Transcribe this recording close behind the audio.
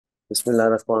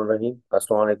बिस्मिल्लाहिर्रहमानिर्रहीम।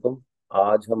 अस्सलाम वालेकुम।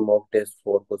 आज हम मॉक टेस्ट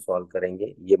 4 को सॉल्व करेंगे।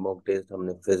 ये मॉक टेस्ट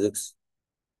हमने फिजिक्स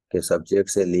के सब्जेक्ट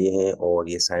से लिए हैं और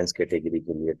ये साइंस कैटेगरी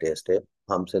के लिए टेस्ट है।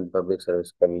 हम सिंध पब्लिक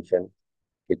सर्विस कमीशन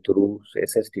के थ्रू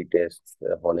एसएसटी टेस्ट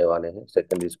होने वाले हैं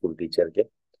सेकेंडरी स्कूल टीचर के,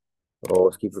 और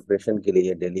उसकी प्रिपरेशन के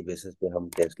लिए डेली बेसिस पे हम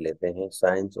टेस्ट लेते हैं।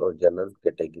 साइंस और जनरल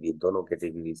कैटेगरी दोनों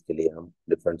कैटेगरीज के लिए हम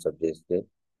डिफरेंट सब्जेक्ट्स के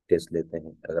टेस्ट लेते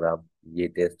हैं। अगर आप ये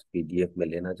टेस्ट पीडीएफ में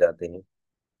लेना चाहते हैं,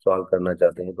 सॉल्व करना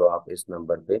चाहते हैं, तो आप इस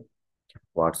नंबर पे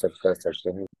व्हाट्सएप कर सकते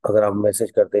हैं। अगर आप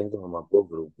मैसेज करते हैं तो हम आपको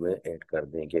ग्रुप में ऐड कर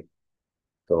देंगे।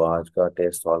 तो आज का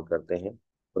टेस्ट सॉल्व करते हैं।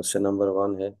 क्वेश्चन नंबर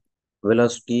 1 है,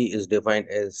 velocity is defined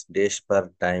as dash पर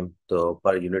टाइम। तो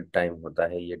पर यूनिट टाइम होता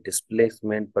है, ये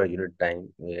displacement per unit time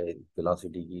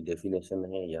velocity की डेफिनेशन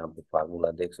है। यहाँ पे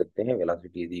फार्मूला देख सकते हैं,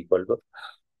 velocity is equal to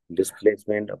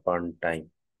displacement upon time.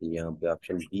 यहाँ पे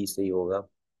ऑप्शन बी सही होगा।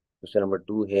 Question number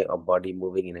 2 है, a body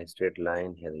moving in a straight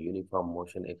line has a uniform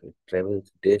motion if it travels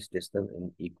dash distance in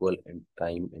equal and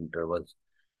time intervals।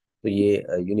 तो ये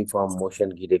uniform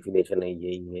motion की definition है,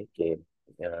 यही है कि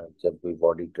जब कोई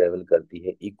बॉडी ट्रेवल करती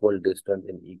है equal distance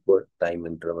in equal time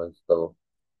intervals. तो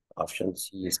ऑप्शन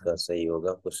सी इसका सही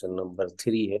होगा। क्वेश्चन नंबर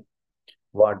 3 है,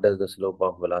 what does the slope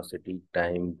of velocity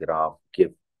time graph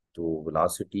give. तो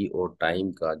वेलोसिटी और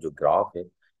टाइम का जो ग्राफ है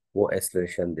वो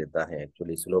एक्सेलरेशन देता है।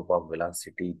 Actually slope of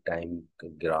velocity time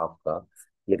graph का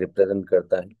ये रिप्रेजेंट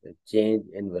करता है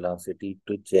change in velocity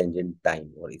two change in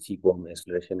time, और इसी को हम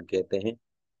एक्सेलरेशन कहते हैं।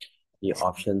 ये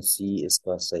ऑप्शन सी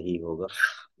इसका सही होगा।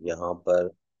 यहाँ पर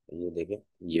ये देखें,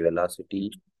 ये वेलोसिटी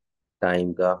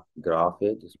टाइम का ग्राफ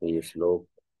है जिसमें ये slope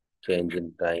change in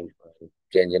time,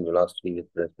 change in velocity with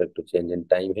respect to change in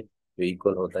time है, जो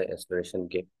इक्वल होता है एक्सेलरेशन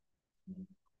के।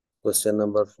 क्वेश्चन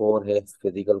नंबर 4 है,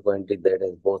 physical quantity that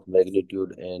has both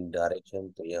magnitude and direction.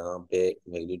 तो यहाँ पे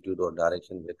मैग्नीट्यूड और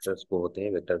डायरेक्शन वेक्टर्स को होते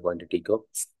हैं, वेक्टर क्वांटिटी को।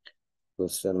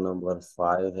 क्वेश्चन नंबर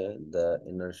 5 है, the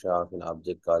inertia of an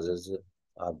object causes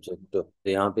object. तो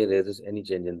यहाँ पे resist any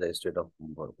change in the state of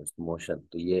motion.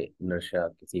 तो ये इनर्शिया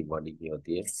किसी बॉडी की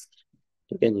होती है,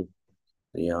 ठीक है जी।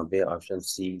 तो यहाँ पे ऑप्शन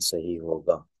सी सही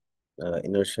होगा।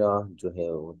 इनर्शिया जो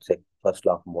है वो first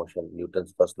law of motion, Newton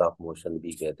first law of motion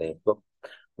भी कहते हैं इसको।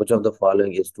 Which of the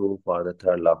following is true for the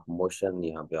third law of motion?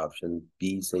 यहाँ पे ऑप्शन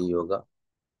बी सही होगा।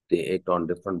 They act on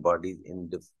different bodies in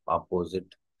the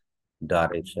opposite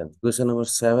direction। Question number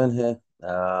 7 है,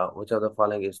 which of the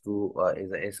following is true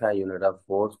is the SI unit of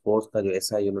force। Force का जो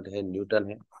SI unit है Newton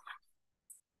है।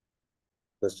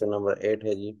 Question number 8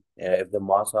 है जी, if the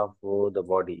mass of the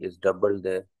body is double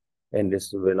the and its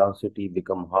velocity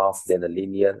become half, then the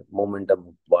linear momentum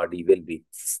of body will be।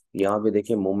 यहाँ पे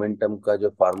देखिए, momentum का जो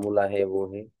फार्मूला है वो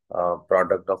है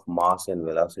product of mass and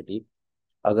velocity.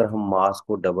 अगर हम मास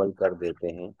को डबल कर देते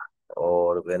हैं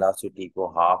और वेलोसिटी को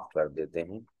हाफ कर देते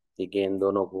हैं, ठीक है, इन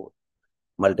दोनों को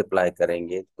मल्टीप्लाई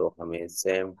करेंगे तो हमें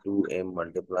सेम 2m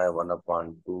मल्टीप्लाई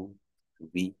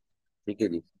 1/2v, ठीक है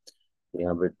जी।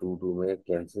 यहाँ पे 2 में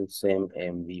कैंसिल, सेम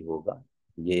एम वी होगा,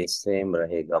 ये सेम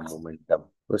रहेगा मोमेंटम।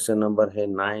 क्वेश्चन नंबर है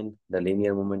 9, the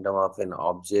linear momentum of an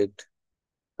object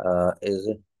is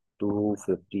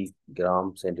 250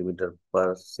 gram centimetre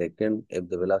पर second if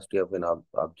the velocity of an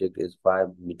object is 5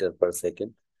 metre पर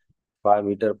सेकेंड। 5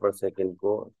 मीटर पर सेकेंड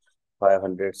को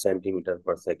 500 सेंटीमीटर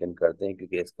पर सेकेंड करते हैं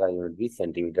क्योंकि इसका यूनिट भी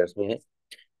सेंटीमीटर्स में है।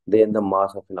 Then the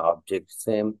mass of an object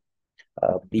same,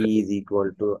 P is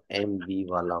equal to M we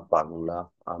वाला फार्मूला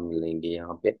हम लेंगे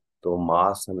यहाँ पे। तो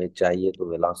मास हमें चाहिए तो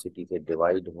वेलोसिटी से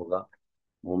डिवाइड होगा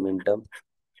मोमेंटम।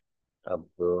 अब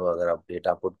अगर आप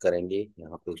डेटा पुट करेंगे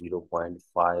यहाँ पे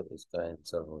 0.5 इसका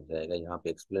आंसर हो जाएगा। यहाँ पे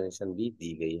एक्सप्लेनेशन भी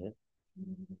दी गई है।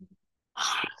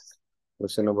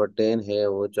 क्वेश्चन नंबर 10 है,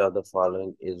 which of the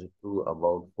following is true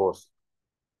about force.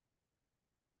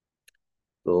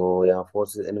 तो यहाँ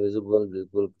फोर्स इज इनविजिबल,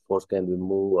 बिल्कुल। Force can be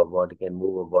move, a body can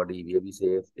move a body, ये भी सही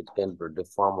है। It can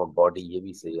deform a body, ये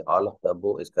भी सही है। ऑल ऑफ द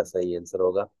अबव इसका सही आंसर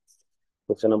होगा।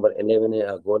 क्वेश्चन नंबर 11 है,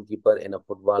 अ goalkeeper in a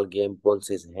football game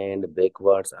pools his hand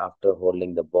backwards after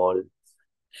holding the ball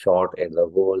shot at the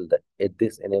goal,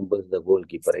 this enables the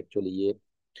goalkeeper. Actually ये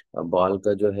ball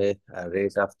का जो है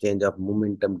rate of change of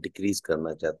momentum decrease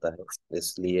करना चाहता है,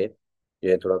 इसलिए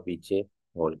ये थोड़ा पीछे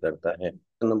होल्ड करता है।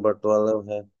 नंबर 12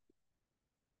 है,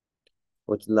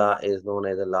 which law is known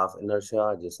as the law of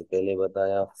inertia। जैसे पहले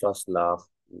बताया, फर्स्ट लॉ ऑफ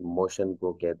मोशन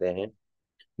को कहते हैं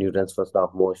Newton first law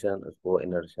of motion, उसको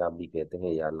इनर्शिया भी कहते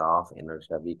हैं या लॉ ऑफ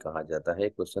इनर्शिया भी कहा जाता है।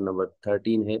 क्वेश्चन नंबर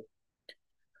 13 है,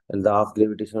 law of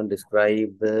gravitation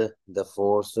describe the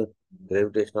force,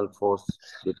 gravitational force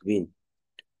between.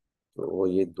 तो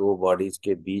ये दो बॉडीज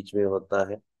के बीच में होता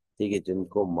है, ठीक है,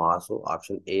 जिनको मास हो।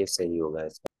 ऑप्शन ए सही होगा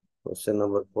इसका। क्वेश्चन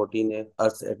नंबर 14 है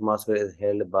earth atmosphere is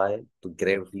held by, तो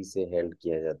ग्रेविटी से हेल्ड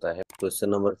किया जाता है। क्वेश्चन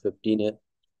नंबर 15 है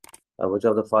which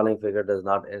of the following figure does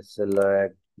not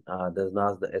accelerate does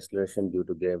not the acceleration due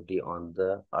to gravity on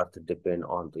the earth depend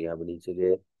on, तो यहाँ पर नीचे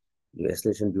जो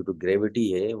एक्सेलरेशन ड्यू टू ग्रेविटी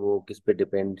है वो किस पे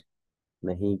डिपेंड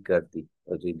नहीं करती,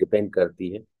 डिपेंड करती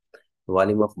है।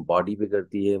 वॉल्यूम ऑफ बॉडी पे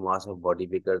करती है, मास ऑफ बॉडी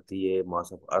पे करती है, मास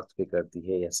ऑफ अर्थ पे करती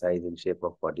है, या size and shape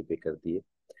of body पे करती है।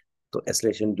 तो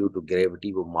एक्सेलरेशन ड्यू टू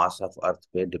ग्रेविटी वो मास ऑफ अर्थ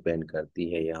पे डिपेंड करती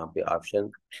है। यहाँ पे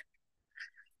ऑप्शन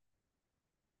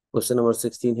क्वेश्चन नंबर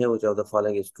 16 है which of the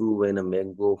following is true when a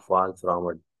mango fall from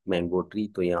a mango tree,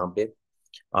 तो यहाँ पे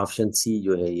ऑप्शन सी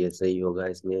जो है ये सही होगा।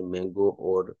 इसमें मैंगो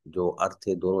और जो अर्थ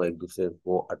है दोनों एक दूसरे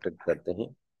को अट्रैक्ट करते हैं।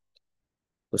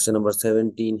 क्वेश्चन नंबर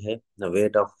 17 है the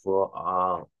weight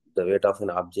of an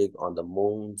object on the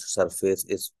moon surface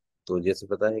is, तो जैसे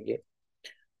पता है कि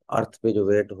अर्थ पे जो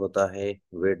वेट होता है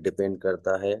वेट डिपेंड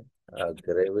करता है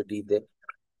ग्रेविटी पे,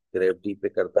 ग्रेविटी पे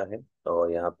करता है।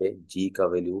 और यहाँ पे जी का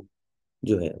वैल्यू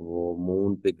जो है वो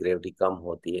मून पे ग्रेविटी कम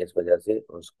होती है, इस वजह से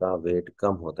उसका वेट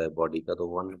कम होता है बॉडी का, तो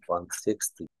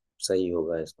 1.6 सही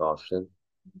होगा इसका ऑप्शन।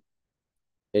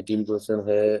 18 क्वेश्चन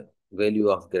है वैल्यू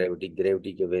ऑफ ग्रेविटी,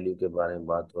 ग्रेविटी के वैल्यू के बारे में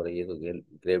बात हो रही है। तो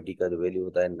ग्रेविटी का जो वैल्यू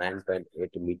होता है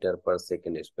 9.8 मीटर पर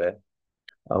second square.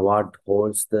 What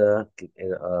holds the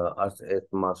earth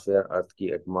atmosphere, अर्थ की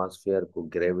एटमॉस्फेयर को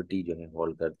ग्रेविटी जो है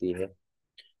होल्ड करती है।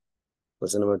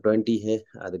 क्वेश्चन नंबर 20 है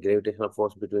the gravitational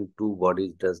force between two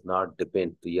bodies does not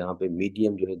depend, तो यहाँ पे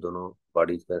मीडियम जो है दोनों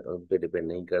बॉडीज का उन पे डिपेंड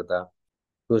नहीं करता।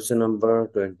 क्वेश्चन नंबर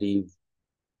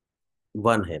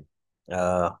 21 है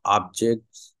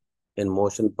objects in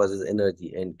motion possess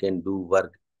energy and can do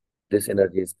work, this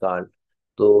energy is called,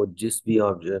 तो जिस भी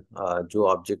ऑब्जेक्ट जो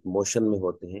ऑब्जेक्ट मोशन में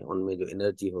होते हैं उनमें जो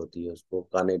एनर्जी होती है उसको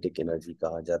काइनेटिक एनर्जी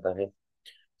कहा जाता है।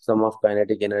 सम of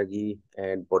kinetic energy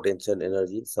and potential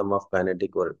energy, some of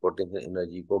kinetic और पोटेंशियल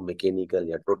एनर्जी को मैकेनिकल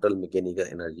या टोटल मैकेनिकल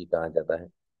एनर्जी कहा जाता है।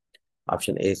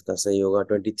 ऑप्शन ए इसका सही होगा।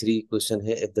 23 क्वेश्चन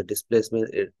है if the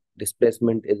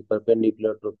displacement is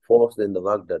perpendicular to force in the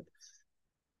work done,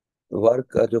 work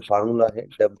का जो फार्मूला है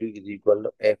W is equal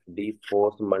to F D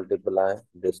force multiply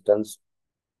distance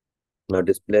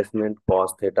displacement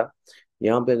cos theta.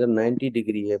 यहाँ पे अगर 90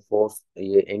 डिग्री है फोर्स,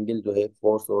 ये एंगल जो है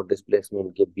फोर्स और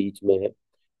डिस्प्लेसमेंट के बीच में है,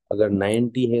 अगर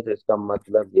 90 है तो इसका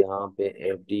मतलब यहाँ पे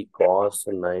एफ डी कॉस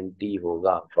 90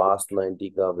 होगा। कॉस 90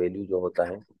 का वैल्यू जो होता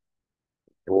है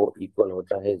वो इक्वल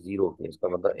होता है जीरो के, इसका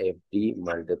मतलब एफ डी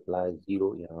मल्टीप्लाई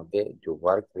जीरो, यहाँ पे जो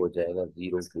वर्क हो जाएगा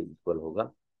जीरो के इक्वल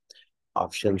होगा।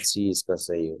 ऑप्शन सी इसका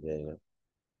सही हो जाएगा।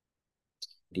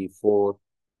 D4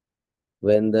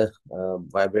 when the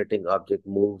vibrating object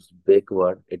moves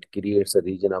backward it creates a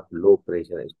region of low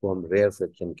pressure, इसको हम रेयर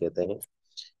फ्रिक्शन कहते हैं।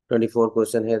 24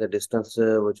 क्वेश्चन है the distance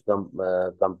which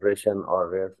compression or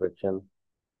rare friction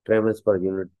travels per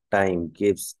unit time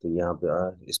gives, तो यहाँ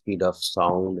पे स्पीड ऑफ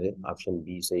साउंड है, option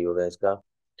B सही होगा इसका।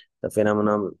 The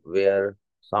phenomenon where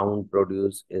sound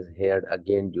produce is heard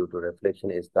again due to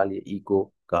reflection is called, ये eco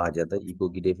कहा जाता है, इको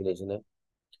की डेफिनेशन है।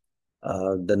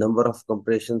 द नंबर ऑफ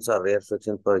कंप्रेशंस और rare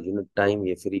friction per unit time,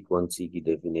 ये फ्रीक्वेंसी की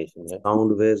डेफिनेशन है।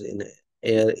 Sound waves in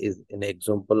air is an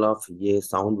example of, ये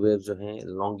साउंड वेव्स जो हैं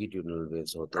लॉन्गिट्यूडनल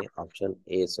वेव्स होते हैं, ऑप्शन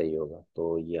ए सही होगा।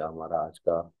 तो ये हमारा आज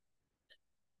का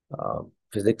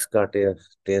फिजिक्स का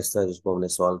टेस्ट था जिसको हमने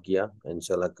सॉल्व किया।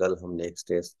 इंशाल्लाह कल हम नेक्स्ट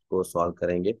टेस्ट को सॉल्व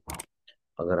करेंगे।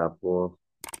 अगर आपको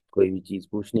कोई भी चीज़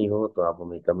पूछनी हो तो आप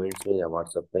हमें कमेंट्स में या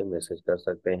व्हाट्सएप पे मैसेज कर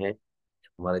सकते हैं।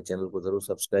 हमारे चैनल को जरूर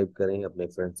सब्सक्राइब करें, अपने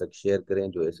फ्रेंड्स तक शेयर करें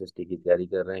जो एसएसटी की तैयारी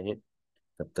कर रहे हैं।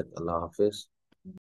 तब तक अल्लाह हाफिज।